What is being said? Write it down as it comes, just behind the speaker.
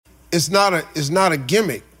It's not a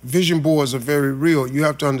gimmick. Vision boards are very real. You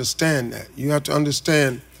have to understand that. You have to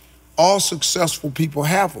understand all successful people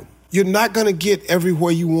have them. You're not going to get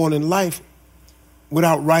everywhere you want in life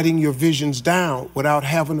without writing your visions down, without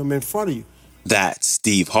having them in front of you. That's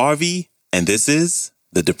Steve Harvey, and this is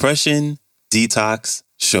the Depression Detox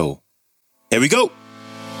Show. Here we go.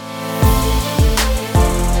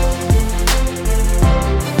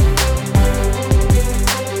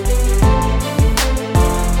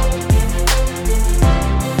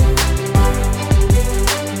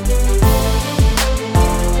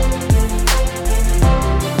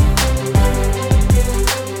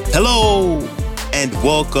 Hello, and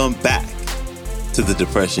welcome back to the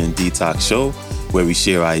Depression Detox Show, where we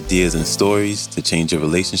share ideas and stories to change your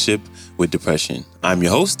relationship with depression. I'm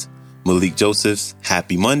your host, Malik Josephs.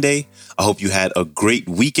 Happy Monday. I hope you had a great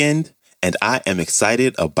weekend, and I am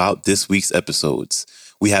excited about this week's episodes.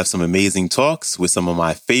 We have some amazing talks with some of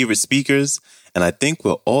my favorite speakers, and I think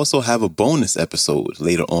we'll also have a bonus episode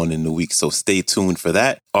later on in the week, so stay tuned for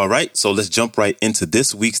that. All right, so let's jump right into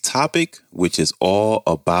this week's topic, which is all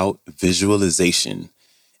about visualization.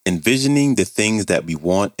 Envisioning the things that we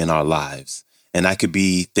want in our lives. And that could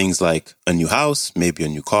be things like a new house, maybe a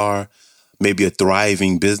new car, maybe a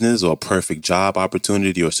thriving business or a perfect job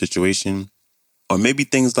opportunity or situation, or maybe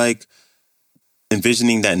things like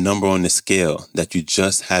envisioning that number on the scale that you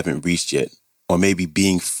just haven't reached yet, or maybe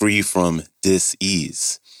being free from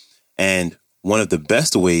dis-ease. And one of the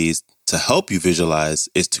best ways to help you visualize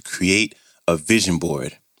is to create a vision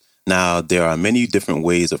board. Now, there are many different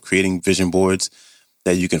ways of creating vision boards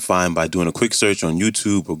that you can find by doing a quick search on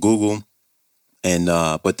YouTube or Google. And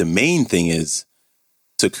but the main thing is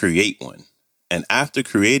to create one. And after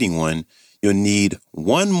creating one, you'll need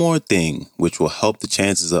one more thing, which will help the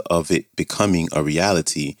chances of it becoming a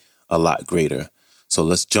reality a lot greater. So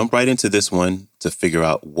let's jump right into this one to figure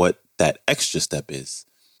out what that extra step is.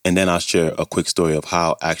 And then I'll share a quick story of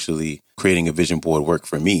how actually creating a vision board worked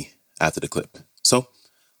for me after the clip. So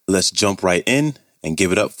let's jump right in and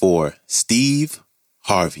give it up for Steve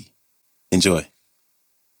Harvey. Enjoy.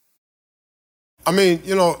 I mean,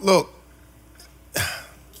 look,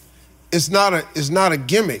 it's not a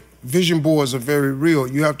gimmick. Vision boards are very real.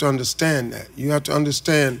 You have to understand that. You have to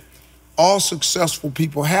understand all successful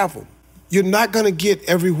people have them. You're not going to get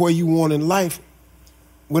everywhere you want in life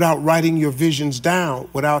without writing your visions down,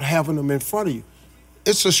 without having them in front of you.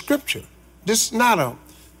 It's a scripture. This is not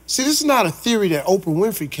a theory that Oprah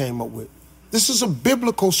Winfrey came up with. This is a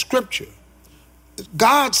biblical scripture.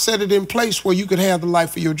 God set it in place where you could have the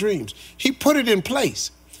life of your dreams. He put it in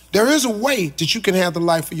place. There is a way that you can have the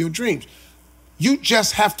life of your dreams. You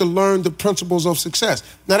just have to learn the principles of success.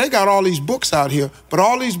 Now, they got all these books out here, but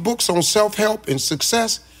all these books on self-help and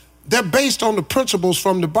success, they're based on the principles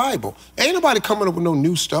from the Bible. Ain't nobody coming up with no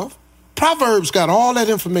new stuff. Proverbs got all that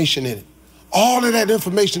information in it. All of that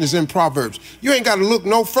information is in Proverbs. You ain't got to look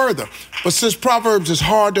no further. But since Proverbs is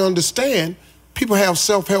hard to understand, people have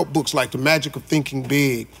self-help books like The Magic of Thinking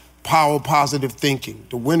Big, Power of Positive Thinking,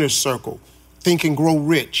 The Winner's Circle, Think and Grow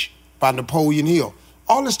Rich by Napoleon Hill.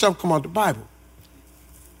 All this stuff come out of the Bible.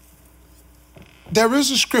 There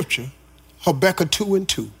is a scripture, Habakkuk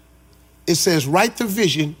 2:2. It says, write the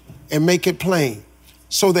vision and make it plain,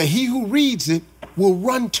 so that he who reads it will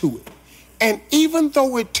run to it. And even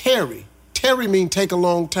though it tarry means take a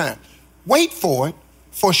long time, wait for it,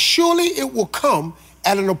 for surely it will come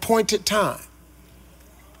at an appointed time.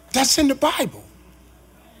 That's in the Bible.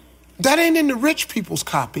 That ain't in the rich people's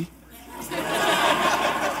copy.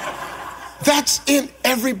 That's in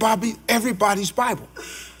everybody's Bible.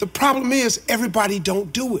 The problem is everybody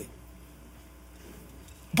don't do it.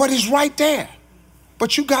 But it's right there.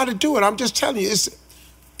 But you got to do it. I'm just telling you,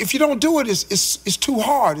 if you don't do it, it's too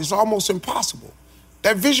hard. It's almost impossible.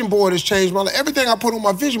 That vision board has changed my life. Everything I put on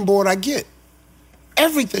my vision board, I get.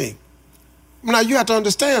 Everything. Now, you have to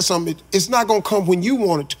understand something. It's not going to come when you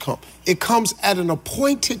want it to come. It comes at an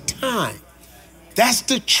appointed time. That's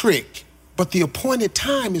the trick. But the appointed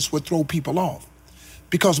time is what throws people off.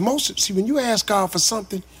 Because when you ask God for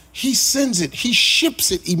something, he sends it. He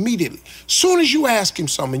ships it immediately. Soon as you ask him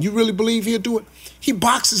something, you really believe he'll do it? He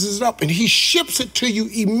boxes it up and he ships it to you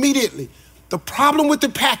immediately. The problem with the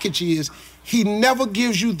package is he never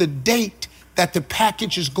gives you the date that the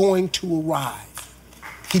package is going to arrive.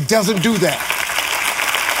 He doesn't do that.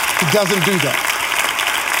 He doesn't do that.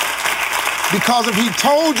 Because if he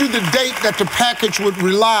told you the date that the package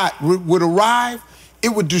would arrive, it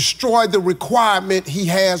would destroy the requirement he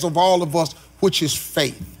has of all of us, which is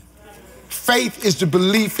faith. Faith is the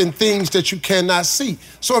belief in things that you cannot see.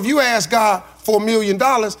 So if you ask God for $1 million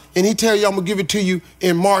and he tell you I'm gonna give it to you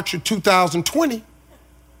in March of 2020,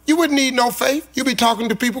 You wouldn't need no faith. You'd be talking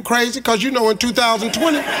to people crazy because you know in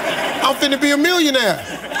 2020, I'm finna be a millionaire.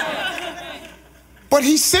 But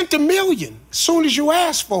he sent $1 million as soon as you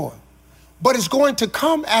ask for it. But it's going to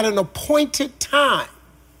come at an appointed time.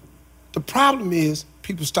 The problem is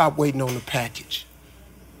people stop waiting on the package.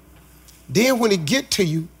 Then when it get to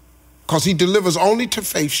you, because he delivers only to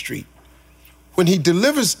Faith Street, when he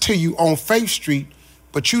delivers to you on Faith Street,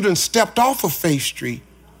 but you done stepped off of Faith Street,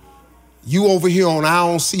 you over here on I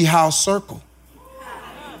don't see how circle.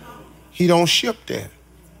 He don't ship there.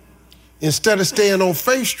 Instead of staying on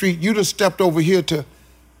Faith Street, you done stepped over here to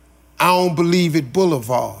I don't believe it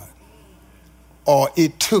Boulevard or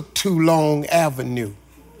it took too long Avenue.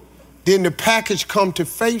 Then the package come to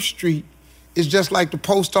Faith Street. It's just like the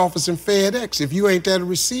post office and FedEx. If you ain't there to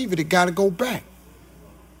receive it, it gotta go back.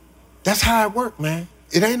 That's how it works, man.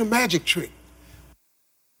 It ain't a magic trick.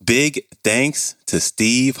 Big thanks to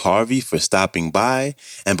Steve Harvey for stopping by.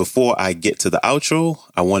 And before I get to the outro,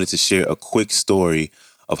 I wanted to share a quick story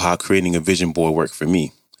of how creating a vision board worked for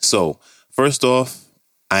me. So first off,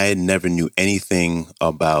 I never knew anything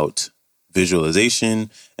about visualization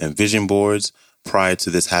and vision boards prior to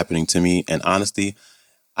this happening to me. And honestly,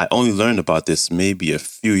 I only learned about this maybe a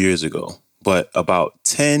few years ago. But about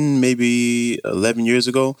 10, maybe 11 years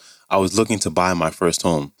ago, I was looking to buy my first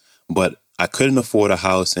home. But I couldn't afford a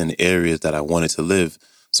house in areas that I wanted to live.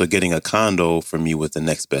 So getting a condo for me was the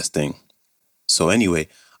next best thing. So anyway,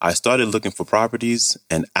 I started looking for properties.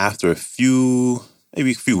 And after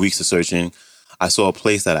maybe a few weeks of searching, I saw a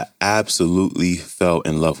place that I absolutely fell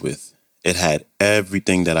in love with. It had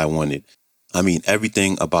everything that I wanted. I mean,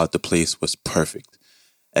 everything about the place was perfect,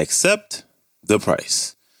 except the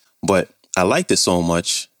price. But I liked it so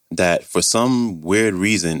much that for some weird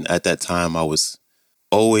reason at that time, I was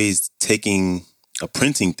always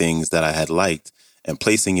printing things that I had liked and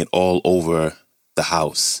placing it all over the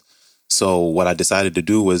house. So what I decided to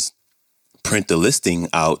do was print the listing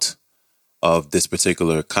out of this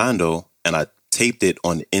particular condo, and I taped it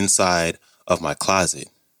on the inside of my closet.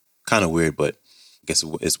 Kind of weird, but I guess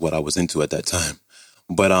it's what I was into at that time.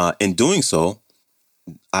 But in doing so,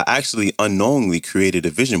 I actually unknowingly created a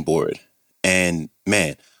vision board. And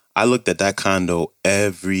man, I looked at that condo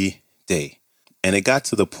every day. And it got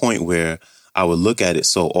to the point where I would look at it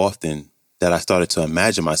so often that I started to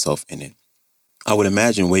imagine myself in it. I would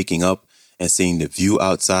imagine waking up and seeing the view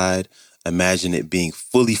outside, imagine it being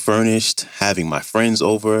fully furnished, having my friends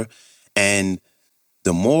over. And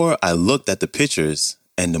the more I looked at the pictures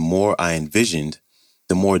and the more I envisioned,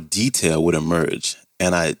 the more detail would emerge.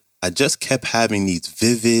 And I just kept having these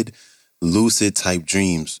vivid, lucid type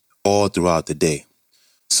dreams all throughout the day.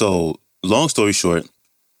 So long story short,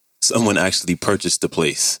 someone actually purchased the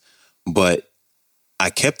place, but I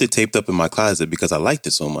kept it taped up in my closet because I liked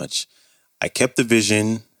it so much. I kept the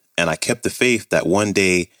vision and I kept the faith that one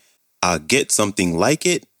day I'll get something like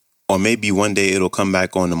it, or maybe one day it'll come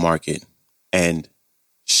back on the market. And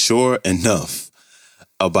sure enough,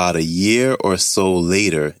 about a year or so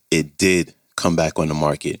later, it did come back on the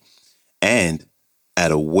market, and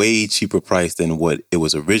at a way cheaper price than what it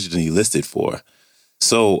was originally listed for.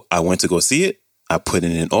 So I went to go see it. I put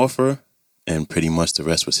in an offer, and pretty much the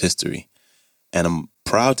rest was history. And I'm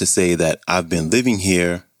proud to say that I've been living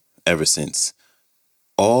here ever since,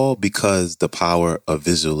 all because the power of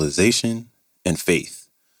visualization and faith.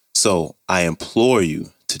 So I implore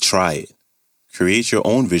you to try it. Create your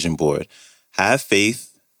own vision board. Have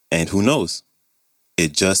faith, and who knows?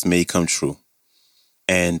 It just may come true.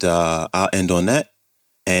 And I'll end on that.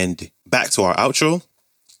 And back to our outro.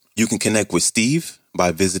 You can connect with Steve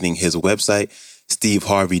by visiting his website,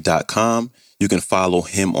 steveharvey.com. You can follow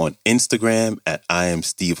him on Instagram at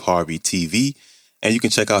IamSteveHarveyTV. And you can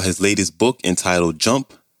check out his latest book entitled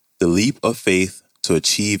Jump, The Leap of Faith to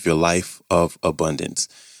Achieve Your Life of Abundance.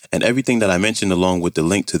 And everything that I mentioned along with the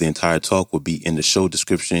link to the entire talk will be in the show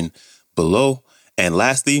description below. And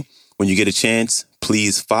lastly, when you get a chance,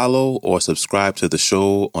 please follow or subscribe to the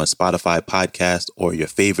show on Spotify podcast or your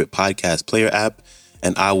favorite podcast player app.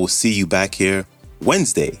 And I will see you back here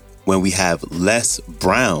Wednesday when we have Les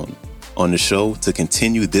Brown on the show to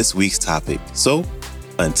continue this week's topic. So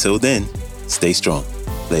until then, stay strong.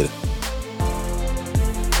 Later.